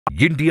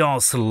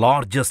India's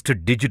largest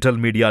digital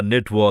media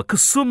network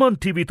Suman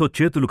TV తో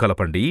చేతులు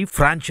కలపండి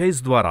ఫ్రాంచైజ్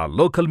ద్వారా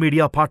లోకల్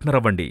మీడియా పార్ట్నర్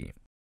అవ్వండి.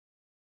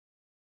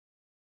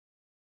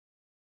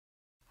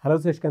 హలో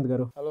శశికాంత్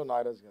గారు. హలో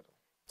నాగరాజ్ గారు.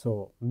 సో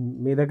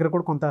మీ దగ్గర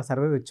కూడా కొంత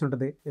సర్వే వచ్చి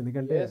ఉంటుంది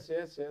ఎందుకంటే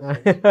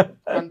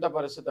కంట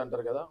పరిస్థితి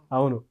అంటారు కదా.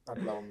 అవును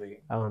అట్లా ఉంది.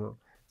 అవును.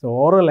 సో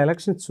ఓవరాల్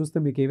ఎలక్షన్స్ చూస్తే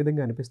మీకు ఏ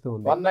విధంగా అనిపిస్తూ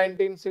ఉంది?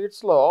 119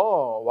 సీట్స్ లో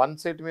 1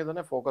 సీట్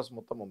మీదనే ఫోకస్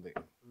మొత్తం ఉంది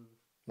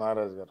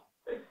నాగరాజ్ గారు.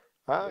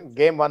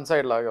 గేమ్ వన్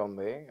సైడ్ లాగా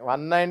ఉంది.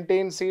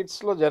 119 సీట్స్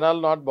లో జనాలు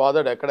నాట్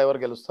బాదర్డ్ ఎక్కడ ఎవరు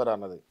గెలుస్తారా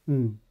అన్నది.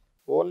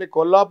 ఓన్లీ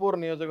కొల్లాపూర్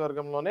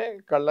నియోజకవర్గంలోనే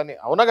కళ్ళని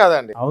అవునా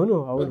కాదండి? అవును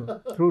అవును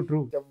ట్రూ ట్రూ.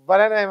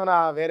 ఎవరైనా ఏమైనా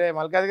వేరే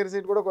మల్కాజ్గిరి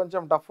సీట్ కూడా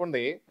కొంచెం టఫ్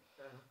ఉంది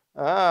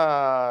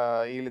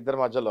వీళ్ళిద్దరి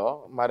మధ్యలో,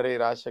 మర్రి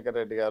రాజశేఖర్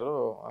రెడ్డి గారు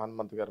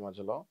హనుమంత్ గారి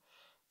మధ్యలో.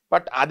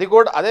 బట్ అది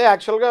కూడా అదే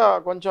యాక్చువల్గా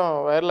కొంచెం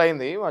వైరల్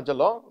అయింది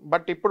మధ్యలో.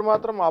 బట్ ఇప్పుడు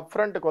మాత్రం అప్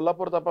ఫ్రంట్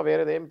కొల్లాపూర్ తప్ప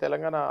వేరేది ఏం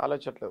తెలంగాణ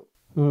ఆలోచించట్లేదు.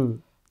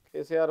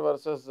 కేసీఆర్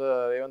వర్సెస్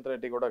రేవంత్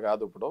రెడ్డి కూడా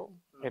కాదు ఇప్పుడు.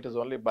 It is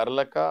only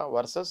బర్లక్క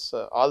versus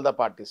all the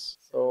parties.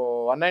 So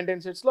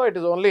 119 seats లో ఇట్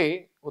ఈస్ ఓన్లీ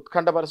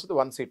ఉత్కంఠ పరిస్థితి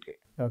 1 సీట్కి.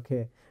 ఓకే.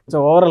 సో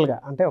ఓవరాల్గా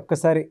అంటే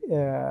ఒక్కసారి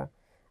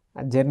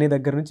జర్నీ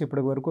దగ్గర నుంచి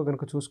ఇప్పటి వరకు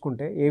కనుక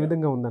చూసుకుంటే ఏ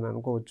విధంగా ఉందని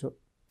అనుకోవచ్చు?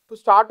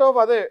 స్టార్ట్ ఆఫ్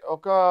అదే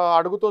ఒక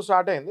అడుగుతో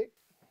స్టార్ట్ అయింది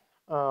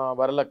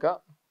బర్లక్క.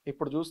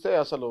 ఇప్పుడు చూస్తే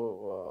అసలు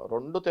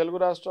 2 తెలుగు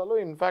రాష్ట్రాలు,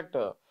 ఇన్ఫ్యాక్ట్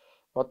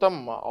మొత్తం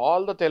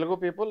all the Telugu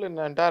people in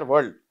entire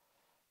world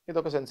ఇది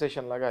ఒక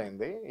సెన్సేషన్ లాగా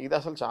అయింది. ఇది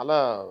అసలు చాలా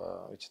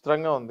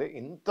విచిత్రంగా ఉంది.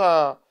 ఇంత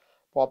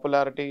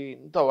పాపులారిటీ,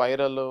 ఇంత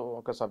వైరల్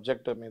ఒక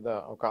సబ్జెక్ట్ మీద,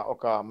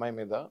 ఒక అమ్మాయి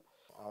మీద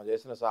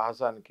చేసిన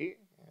సాహసానికి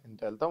ఇంత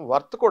వెళ్తాం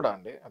వర్త్ కూడా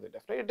అండి. అది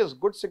definite it is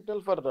good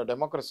signal for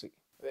democracy.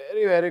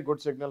 Very very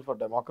good signal for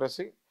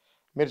democracy.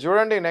 మీరు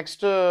చూడండి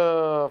నెక్స్ట్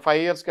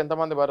 5 ఇయర్స్కి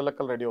ఎంతమంది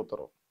బర్రెలక్కలు రెడీ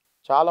అవుతారు.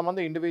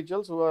 చాలామంది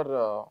individuals who are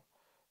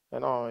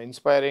you know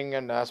inspiring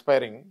and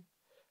aspiring.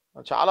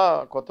 చాలా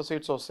కొత్త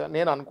సీట్స్ వస్తాయని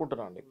నేను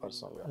అనుకుంటున్నాను అండి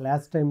పర్సనల్గా.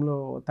 లాస్ట్ టైంలో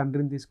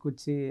తండ్రిని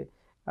తీసుకొచ్చి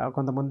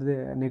కొంతమంది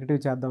నెగిటివ్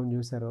చేద్దామని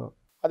చూశారు.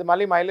 అది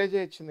మళ్ళీ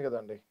మైలేజే ఇచ్చింది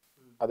కదండి.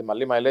 అది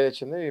మళ్ళీ మైలేజ్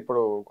ఇచ్చింది.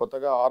 ఇప్పుడు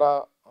కొత్తగా ఆరా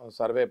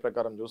సర్వే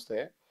ప్రకారం చూస్తే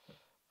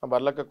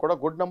బర్లక్క కూడా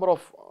గుడ్ నెంబర్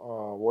ఆఫ్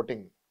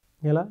ఓటింగ్.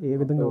 ఎలా ఏ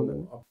విధంగా ఉంది?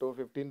 అప్ టు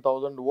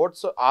 15,000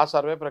 ఓట్స్ ఆ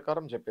సర్వే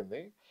ప్రకారం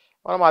చెప్పింది.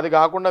 మనం అది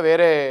కాకుండా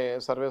వేరే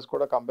సర్వేస్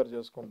కూడా కంపేర్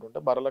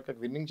చేసుకుంటుంటే బర్లక్క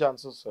విన్నింగ్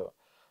ఛాన్సెస్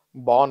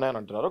బాగున్నాయని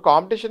అంటున్నారు.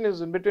 Competition is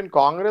in between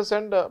Congress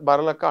and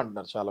బర్లక్క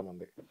అంటున్నారు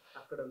చాలామంది.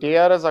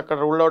 టీఆర్ఎస్ అక్కడ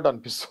రూల్ అవుట్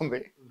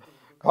అనిపిస్తుంది.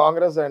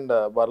 కాంగ్రెస్ అండ్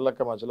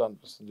బర్లక్క మధ్యలో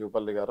అనిపిస్తుంది.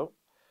 జూపల్లి గారు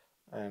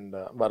అండ్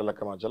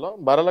బర్లక్క మధ్యలో.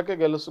 బర్లక్క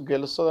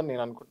గెలుస్తుందని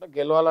నేను అనుకుంటున్నా.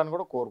 గెలవాలని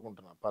కూడా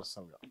కోరుకుంటున్నాను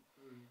పర్సనల్గా.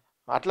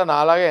 అట్లా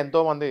నాలాగే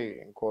ఎంతోమంది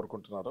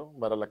కోరుకుంటున్నారు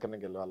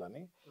బర్లక్కని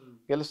గెలవాలని.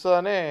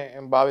 గెలుస్తుందనే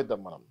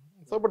భావిద్దాం మనం.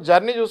 సో ఇప్పుడు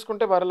జర్నీ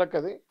చూసుకుంటే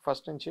బర్లక్కది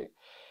ఫస్ట్ నుంచి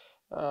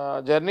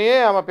జర్నీయే,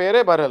 ఆమె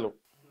పేరే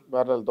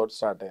బర్రెలతో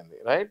స్టార్ట్ అయింది,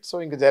 రైట్? సో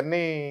ఇంక జర్నీ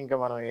ఇంకా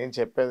మనం ఏం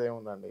చెప్పేది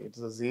ఏముందండి.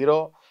 It's zero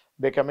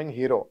becoming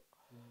hero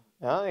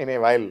in a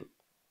while.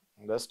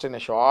 Just in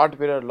a short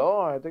పీరియడ్లో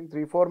ఐ థింక్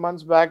 3-4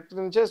 months బ్యాక్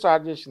నుంచే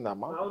స్టార్ట్ చేసింది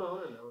అమ్మ.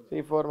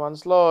 3-4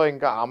 monthsలో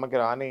ఇంకా ఆమెకి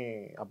రాని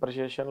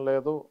అప్రిషియేషన్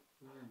లేదు,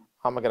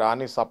 ఆమెకి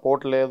రాని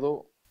సపోర్ట్ లేదు.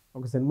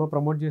 ఒక సినిమా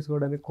ప్రమోట్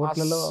చేసుకోవడానికి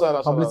కోట్లలో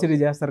పబ్లిసిటీ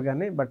చేస్తారు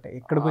కానీ బట్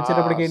ఇక్కడికి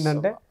వచ్చేటప్పటికి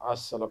ఏంటంటే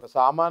అసలు ఒక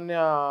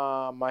సామాన్య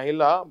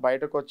మహిళ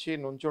బయటకు వచ్చి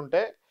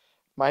నుంచుంటే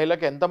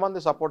మహిళకి ఎంతమంది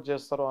సపోర్ట్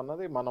చేస్తారో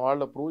అన్నది మన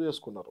వాళ్ళు ప్రూవ్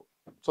చేసుకున్నారు.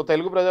 సో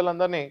తెలుగు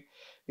ప్రజలందరినీ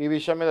ఈ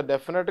విషయం మీద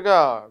డెఫినెట్గా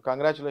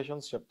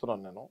కంగ్రాచులేషన్స్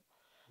చెప్తున్నాను నేను.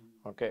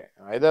 Okay,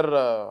 either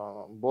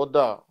both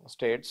the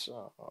states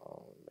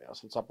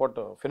అసలు support,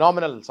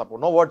 phenomenal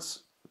support, no words,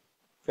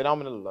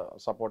 phenomenal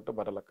support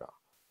Barrelakka.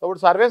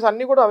 ఇప్పుడు సర్వేస్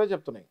అన్నీ కూడా అవే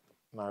చెప్తున్నాయి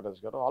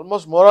నాగరాజ్ గారు.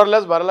 Almost more or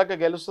less Barrelakka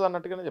గెలుస్తుంది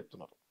అన్నట్టుగానే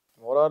చెప్తున్నారు.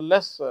 మోర్ ఆర్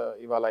లెస్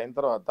ఇవాళ అయిన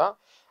తర్వాత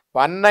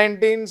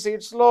 119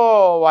 సీట్స్లో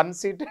 1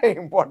 సీటే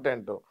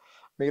ఇంపార్టెంట్.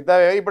 మిగతా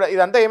ఇప్పుడు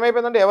ఇదంతా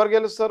ఏమైపోయిందంటే ఎవరు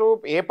గెలుస్తారు,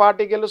 ఏ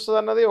పార్టీ గెలుస్తుంది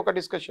అన్నది ఒక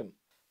డిస్కషన్.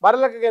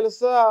 బర్రెలక్క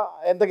గెలుస్తా,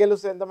 ఎంత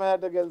గెలుస్తుంది, ఎంత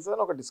మెజారిటీ గెలుస్తుంది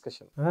అని ఒక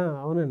డిస్కషన్.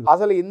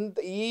 అసలు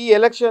ఈ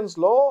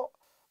ఎలక్షన్స్లో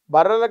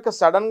బర్రెలక్క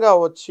సడన్గా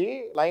వచ్చి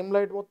లైమ్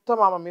లైట్ మొత్తం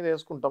ఆమె మీద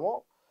వేసుకుంటాము.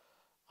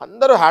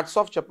 అందరూ హ్యాట్స్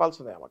ఆఫ్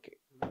చెప్పాల్సిందే ఆమెకి.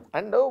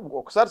 అండ్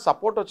ఒకసారి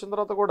సపోర్ట్ వచ్చిన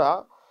తర్వాత కూడా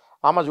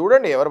ఆమె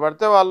చూడండి, ఎవరు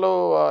పడితే వాళ్ళు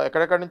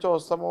ఎక్కడెక్కడి నుంచో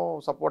వస్తాము,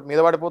 సపోర్ట్ మీద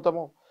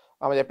పడిపోతాము.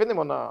 ఆమె చెప్పింది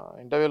మొన్న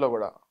ఇంటర్వ్యూలో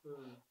కూడా,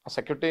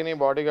 సెక్యూరిటీని,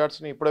 బాడీ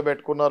గార్డ్స్ని ఇప్పుడే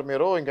పెట్టుకున్నారు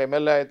మీరు, ఇంకా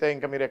ఎమ్మెల్యే అయితే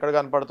ఇంకా మీరు ఎక్కడ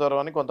కనపడతారు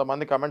అని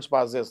కొంతమంది కమెంట్స్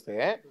పాస్ చేస్తే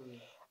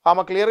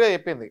ఆమె క్లియర్గా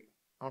చెప్పింది.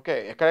 ఓకే,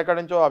 ఎక్కడెక్కడి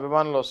నుంచో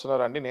అభిమానులు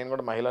వస్తున్నారండి, నేను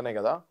కూడా మహిళనే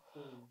కదా,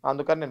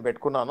 అందుకని నేను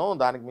పెట్టుకున్నాను,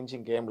 దానికి మించి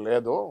ఇంకేం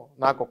లేదు,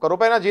 నాకు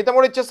 ₹1 జీతం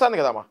కూడా ఇచ్చేస్తాను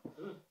కదా. అమ్మా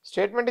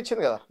స్టేట్మెంట్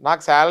ఇచ్చింది కదా,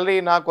 నాకు శాలరీ,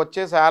 నాకు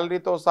వచ్చే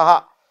శాలరీతో సహా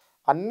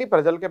అన్ని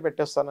ప్రజలకే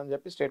పెట్టేస్తానని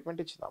చెప్పి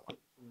స్టేట్మెంట్ ఇచ్చింది అమ్మ.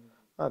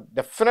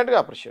 డెఫినెట్గా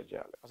అప్రిషియేట్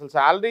చేయాలి. అసలు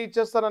శాలరీ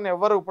ఇచ్చేస్తానని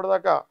ఎవరు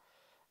ఇప్పటిదాకా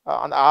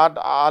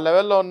ఆ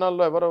లెవెల్లో ఉన్న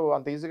వాళ్ళు ఎవరు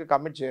అంత ఈజీగా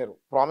కమిట్ చేయరు,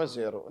 ప్రామిస్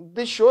చేయరు.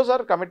 This shows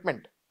are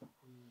commitment.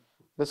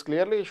 This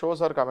clearly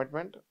shows are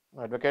commitment.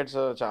 Advocates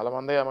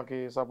చాలామంది ఆమెకి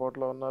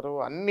సపోర్ట్లో ఉన్నారు.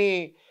 అన్ని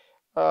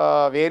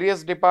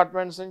వేరియస్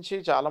డిపార్ట్మెంట్స్ నుంచి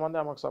చాలామంది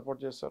ఆమెకు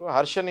సపోర్ట్ చేస్తారు.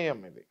 హర్షణీయం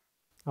ఇది.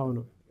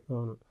 అవును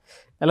అవును.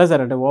 ఎలా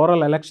సార్ అంటే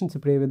ఓవరాల్ ఎలక్షన్స్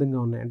ఇప్పుడు ఏ విధంగా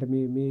ఉన్నాయి? అంటే మీ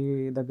మీ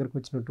దగ్గరకు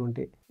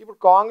వచ్చినటువంటి ఇప్పుడు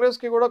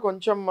కాంగ్రెస్కి కూడా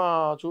కొంచెం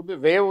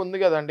వేవ్ ఉంది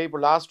కదండి.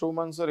 ఇప్పుడు లాస్ట్ 2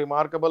 మంత్స్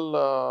రిమార్కబుల్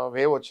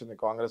వేవ్ వచ్చింది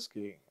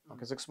కాంగ్రెస్కి.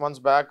 ఒక 6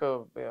 మంత్స్ బ్యాక్,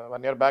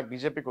 1 ఇయర్ బ్యాక్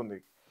బీజేపీకి ఉంది.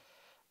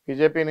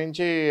 బీజేపీ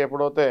నుంచి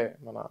ఎప్పుడైతే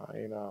మన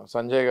ఈయన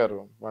సంజయ్ గారు,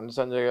 బండి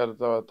సంజయ్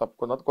గారితో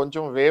తప్పుకున్న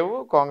కొంచెం వేవ్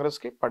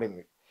కాంగ్రెస్కి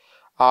పడింది.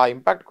 ఆ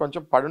ఇంపాక్ట్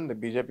కొంచెం పడింది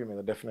బీజేపీ మీద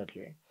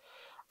డెఫినెట్లీ.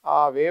 ఆ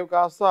వేవ్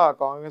కాస్త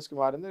కాంగ్రెస్కి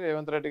మారింది.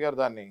 రేవంత్ రెడ్డి గారు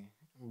దాన్ని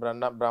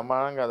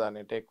బ్రహ్మాండంగా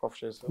దాన్ని టేక్ ఆఫ్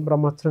చేశారు.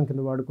 బ్రహ్మాస్త్రం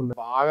కింద వాడుకున్నారు.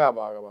 బాగా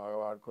బాగా బాగా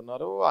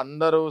వాడుకున్నారు.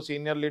 అందరూ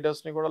సీనియర్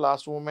లీడర్స్ని కూడా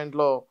లాస్ట్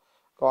మూమెంట్లో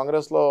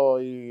కాంగ్రెస్లో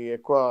ఈ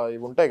ఎక్కువ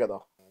ఇవి ఉంటాయి కదా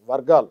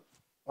వర్గాలు,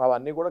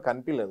 అవన్నీ కూడా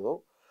కనిపించలేదు.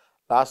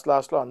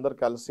 లాస్ట్లో అందరు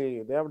కలిసి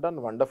they have done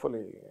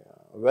wonderfully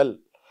well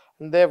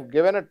and they have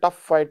given a tough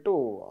fight to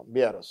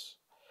BRS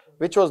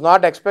which was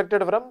not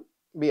expected from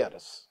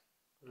BRS.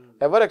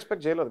 ఎవరు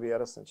ఎక్స్పెక్ట్ చేయలేరు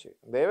బీఆర్ఎస్ నుంచి.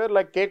 దేవర్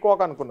లైక్ కేక్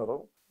వాక్ అనుకున్నారు.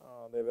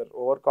 దేవర్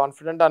ఓవర్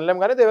కాన్ఫిడెంట్ అనలేం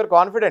కానీ దేవర్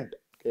కాన్ఫిడెంట్.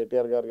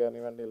 కేటీఆర్ గారు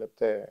కానివ్వండి,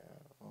 లేకపోతే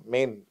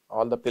main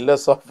all the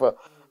pillars of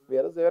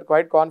BRS they were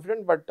quiet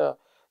confident. But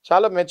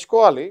చాలా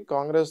మెచ్చుకోవాలి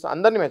కాంగ్రెస్,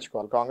 అందరినీ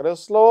మెచ్చుకోవాలి.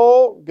 కాంగ్రెస్లో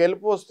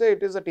గెలుపు వస్తే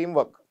it is a team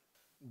work.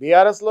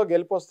 బీఆర్ఎస్లో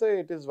గెలుపు వస్తే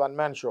it is one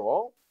man show.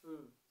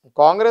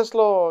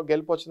 కాంగ్రెస్లో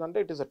గెలుపు వచ్చిందంటే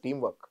it is a team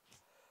work.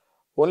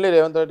 Only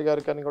Revanth Reddy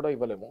గారికి అని కూడా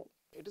ఇవ్వలేము.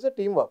 It is a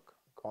team work.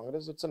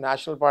 Congress it's a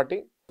national party.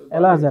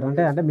 ఎలా సార్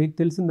అంటే అంటే మీకు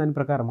తెలిసిన దాని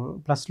ప్రకారం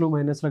ప్లస్లు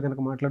మైనస్లో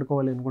కనుక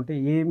మాట్లాడుకోవాలి అనుకుంటే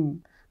ఏం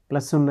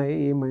ప్లస్ ఉన్నాయి,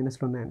 ఏం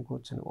మైనస్లు ఉన్నాయి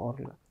అనుకోవచ్చు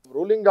ఓవరాల్గా?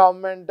 Ruling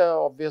government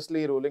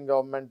obviously ruling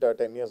government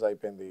 10 years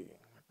అయిపోయింది,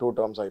 2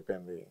 terms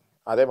అయిపోయింది.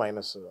 అదే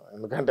మైనస్.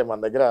 ఎందుకంటే మన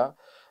దగ్గర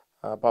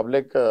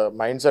పబ్లిక్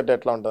మైండ్ సెట్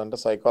ఎట్లా ఉంటుందంటే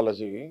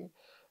సైకాలజీ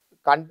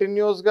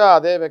కంటిన్యూస్గా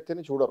అదే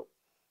వ్యక్తిని చూడరు.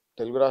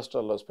 తెలుగు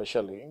రాష్ట్రాల్లో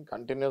ఎస్పెషల్లీ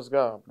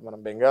కంటిన్యూస్గా మనం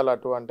బెంగాల్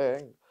అటు అంటే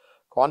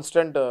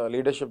కాన్స్టెంట్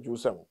లీడర్షిప్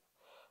చూసాము.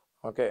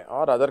 ఓకే,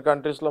 ఆర్ అదర్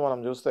కంట్రీస్లో మనం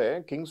చూస్తే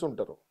కింగ్స్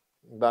ఉంటారు.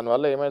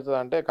 దానివల్ల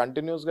ఏమవుతుందంటే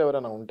కంటిన్యూస్గా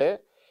ఎవరైనా ఉంటే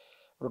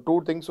ఇప్పుడు 2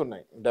 things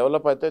ఉన్నాయి.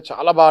 డెవలప్ అయితే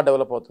చాలా బాగా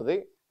డెవలప్ అవుతుంది,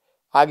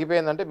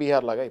 ఆగిపోయిందంటే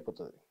బీహార్ లాగా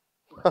అయిపోతుంది.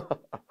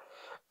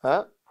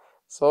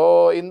 సో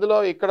ఇందులో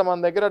ఇక్కడ మన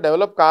దగ్గర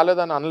డెవలప్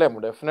కాలేదని అనలేము.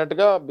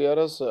 డెఫినెట్గా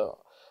బీఆర్ఎస్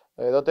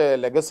ఏదైతే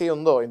లెగసీ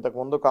ఉందో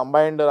ఇంతకుముందు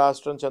కంబైన్డ్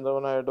రాష్ట్రం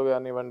చంద్రబాబు నాయుడు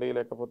కానివ్వండి,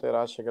 లేకపోతే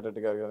రాజశేఖర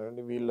రెడ్డి గారు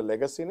కానివ్వండి, వీళ్ళ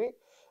లెగసీని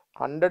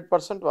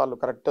 100% వాళ్ళు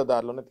కరెక్ట్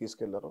దారిలోనే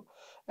తీసుకెళ్లారు.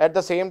 అట్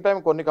ద సేమ్ టైం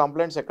కొన్ని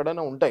కంప్లైంట్స్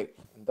ఎక్కడైనా ఉంటాయి.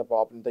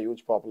 ఇంత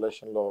హ్యూజ్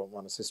పాపులేషన్లో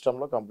మన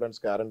సిస్టంలో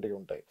కంప్లైంట్స్ గ్యారంటీ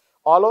ఉంటాయి.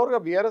 ఆల్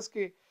ఓవర్గా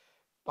బీఆర్ఎస్కి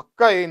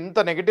పక్కా ఇంత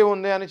నెగిటివ్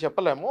ఉంది అని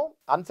చెప్పలేము.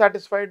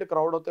 అన్సాటిస్ఫైడ్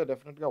క్రౌడ్ అయితే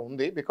డెఫినెట్గా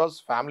ఉంది. బికాస్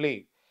ఫ్యామిలీ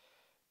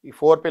ఈ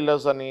 4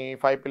 pillars అని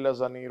 5 pillars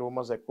అని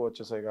రూమర్స్ ఎక్కువ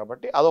వచ్చేసాయి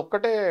కాబట్టి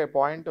అదొక్కటే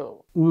పాయింట్.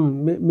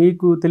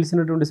 మీకు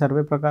తెలిసినటువంటి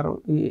సర్వే ప్రకారం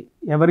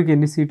ఎవరికి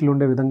ఎన్ని సీట్లు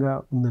ఉండే విధంగా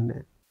ఉందండి?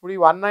 ఇప్పుడు ఈ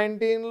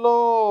 119లో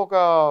ఒక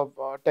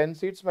 10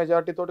 seats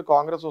మెజారిటీ తోటి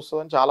కాంగ్రెస్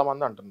వస్తుందని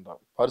చాలామంది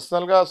అంటున్నారు.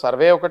 పర్సనల్గా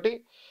సర్వే ఒకటి,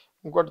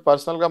 ఇంకోటి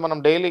పర్సనల్గా మనం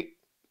డైలీ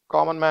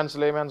కామన్ మ్యాన్స్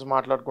లేమ్యాన్స్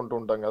మాట్లాడుకుంటూ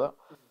ఉంటాం కదా.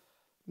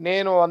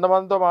 నేను 100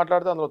 మందితో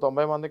మాట్లాడితే అందులో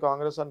 90 మంది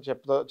కాంగ్రెస్ అని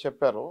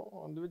చెప్పారు.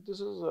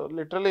 This is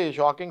literally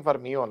shocking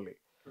for me only.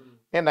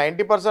 నేను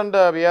 90%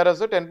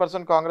 బీఆర్ఎస్,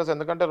 10% కాంగ్రెస్.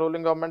 ఎందుకంటే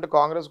రూలింగ్ గవర్నమెంట్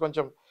కాంగ్రెస్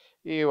కొంచెం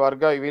ఈ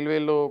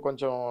వీళ్ళు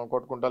కొంచెం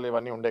కొట్టుకుంటారు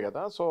ఇవన్నీ ఉండే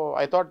కదా. సో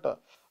ఐ థాట్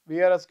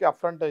బీఆర్ఎస్కి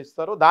అప్ఫ్రంట్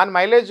ఇస్తారు, దాని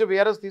మైలేజ్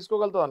బీఆర్ఎస్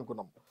తీసుకోగలుగుతుంది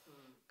అనుకున్నాం.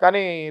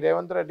 కానీ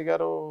రేవంత్ రెడ్డి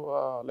గారు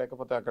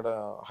లేకపోతే అక్కడ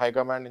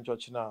హైకమాండ్ నుంచి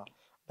వచ్చిన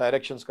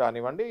డైరెక్షన్స్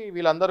కానివ్వండి,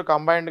 వీళ్ళందరూ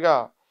కంబైన్డ్గా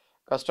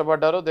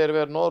కష్టపడ్డారు. There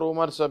wear no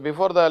rumours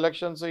before the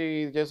elections. ఈ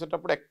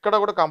చేసేటప్పుడు ఎక్కడ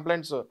కూడా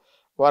కంప్లైంట్స్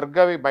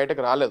వర్గవి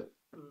బయటకు రాలేదు,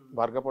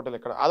 వర్గ పోటీలు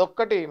ఎక్కడ.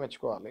 అదొక్కటి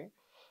మెచ్చుకోవాలి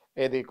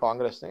ఏది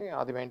కాంగ్రెస్ని,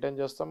 అది మెయింటైన్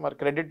చేస్తాం. మరి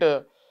క్రెడిట్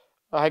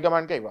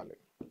హైకమాండ్కే ఇవ్వాలి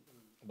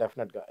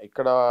డెఫినెట్గా.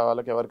 ఇక్కడ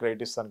వాళ్ళకి ఎవరు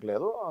క్రెడిట్ ఇస్తానికి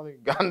లేదు, అది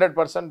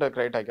 100%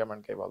 క్రెడిట్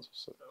హైకమాండ్కే ఇవ్వాల్సి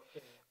వస్తుంది.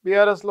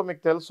 బీఆర్ఎస్లో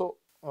మీకు తెలుసు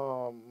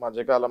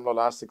మధ్యకాలంలో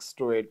లాస్ట్ 6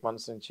 to 8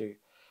 months నుంచి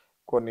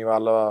కొన్ని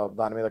వాళ్ళ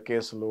దాని మీద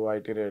కేసులు,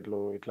 ఐటీ రేట్లు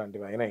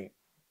ఇట్లాంటివి అయినాయి.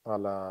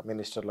 వాళ్ళ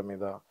మినిస్టర్ల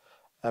మీద,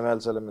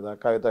 ఎమ్మెల్సీల మీద,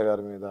 కవిత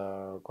గారి మీద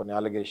కొన్ని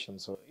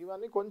అలిగేషన్స్,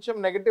 ఇవన్నీ కొంచెం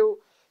నెగిటివ్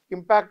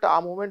ఇంపాక్ట్ ఆ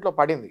మూమెంట్లో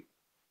పడింది.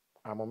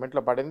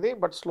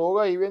 బట్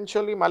స్లోగా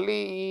ఈవెన్చువల్లీ మళ్ళీ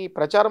ఈ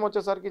ప్రచారం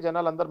వచ్చేసరికి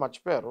జనాలు అందరూ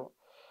మర్చిపోయారు.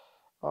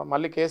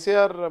 మళ్ళీ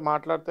కేసీఆర్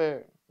మాట్లాడితే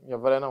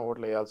ఎవరైనా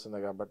ఓట్లు వేయాల్సిందే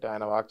కాబట్టి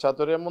ఆయన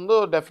వాక్చాతుర్యం ముందు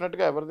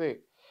డెఫినెట్గా ఎవరిది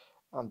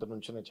అంత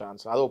నుంచునే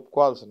ఛాన్స్, అది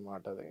ఒప్పుకోవాల్సిన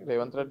మాట. అది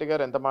రేవంత్ రెడ్డి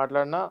గారు ఎంత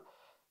మాట్లాడినా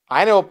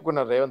ఆయనే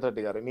ఒప్పుకున్నారు, రేవంత్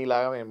రెడ్డి గారు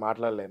నీలాగా నేను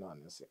మాట్లాడలేను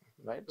అనేసి,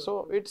 right. So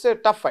it's a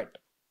tough fight,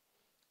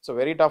 it's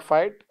very tough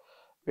fight.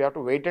 We have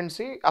to wait and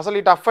see. అసలు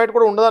ఈ టఫ్ ఫైట్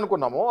కూడా ఉండదు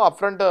అనుకున్నాము. అప్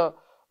ఫ్రంట్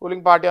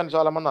రూలింగ్ పార్టీ అని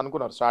చాలామంది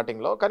అనుకున్నారు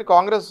స్టార్టింగ్లో, కానీ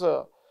కాంగ్రెస్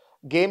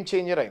గేమ్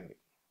చేంజర్ అయింది.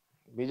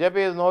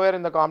 BJP is nowhere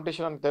in the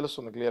competition అని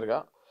తెలుస్తుంది క్లియర్గా,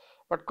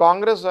 బట్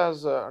కాంగ్రెస్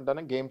హ్యాస్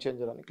అంటే గేమ్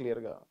చేంజర్ అని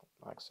క్లియర్గా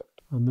యాక్సెప్ట్.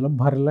 అందులో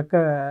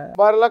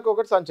బర్రెలక్క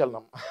ఒకటి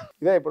సంచలనం.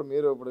 ఇదే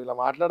ఇప్పుడు ఇలా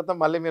మాట్లాడతాం,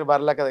 మళ్ళీ మీరు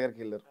బర్రెలక్క దగ్గరికి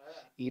వెళ్ళారు.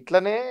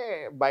 ఇట్లనే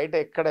బయట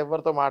ఎక్కడ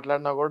ఎవరితో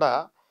మాట్లాడినా కూడా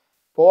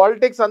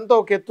పాలిటిక్స్ అంతా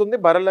ఒక ఎత్తుంది,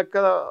 బర్రెలక్క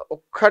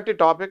ఒక్కటి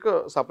టాపిక్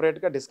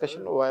సపరేట్గా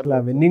డిస్కషన్.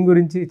 విన్నింగ్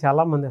గురించి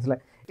చాలా మంది అసలు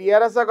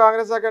టీఆర్ఎస్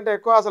కాంగ్రెస్ కంటే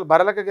ఎక్కువ అసలు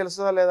బర్రెలక్క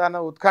గెలుస్తుందా లేదా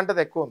అన్న ఉత్కంఠత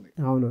ఎక్కువ ఉంది.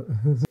 అవును,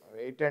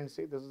 wait and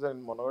see. This is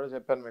మొన్న కూడా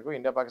చెప్పాను మీకు,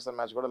 ఇండియా పాకిస్తాన్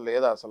మ్యాచ్ కూడా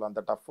లేదా అసలు అంత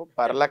tough.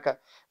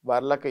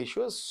 బర్లక్క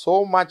issue so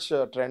much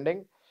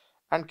trending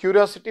and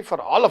curiosity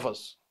for all of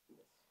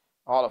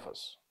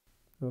us.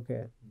 Okay.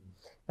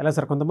 ఎలా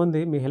సార్, కొంతమంది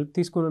మీ హెల్ప్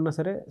తీసుకుని ఉన్నా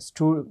సరే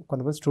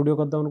కొంతమంది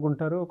స్టూడియోకి వద్దాం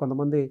అనుకుంటారు,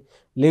 కొంతమంది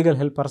లీగల్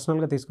హెల్ప్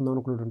పర్సనల్గా తీసుకుందాం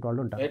అనుకుంటుంటే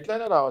వాళ్ళు ఉంటారు.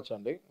 ఎట్లయినా రావచ్చు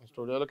అండి,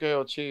 స్టూడియోలకే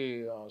వచ్చి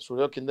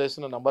స్టూడియో కింద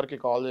వేసిన నెంబర్కి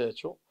కాల్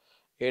చేయొచ్చు.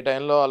 ఏ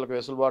టైంలో వాళ్ళకి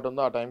వెసులుబాటు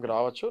ఉందో ఆ టైంకి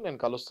రావచ్చు, నేను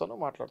కలుస్తాను,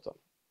 మాట్లాడతాను.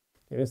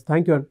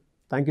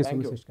 Thank you so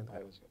much.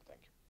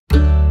 Thank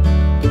you.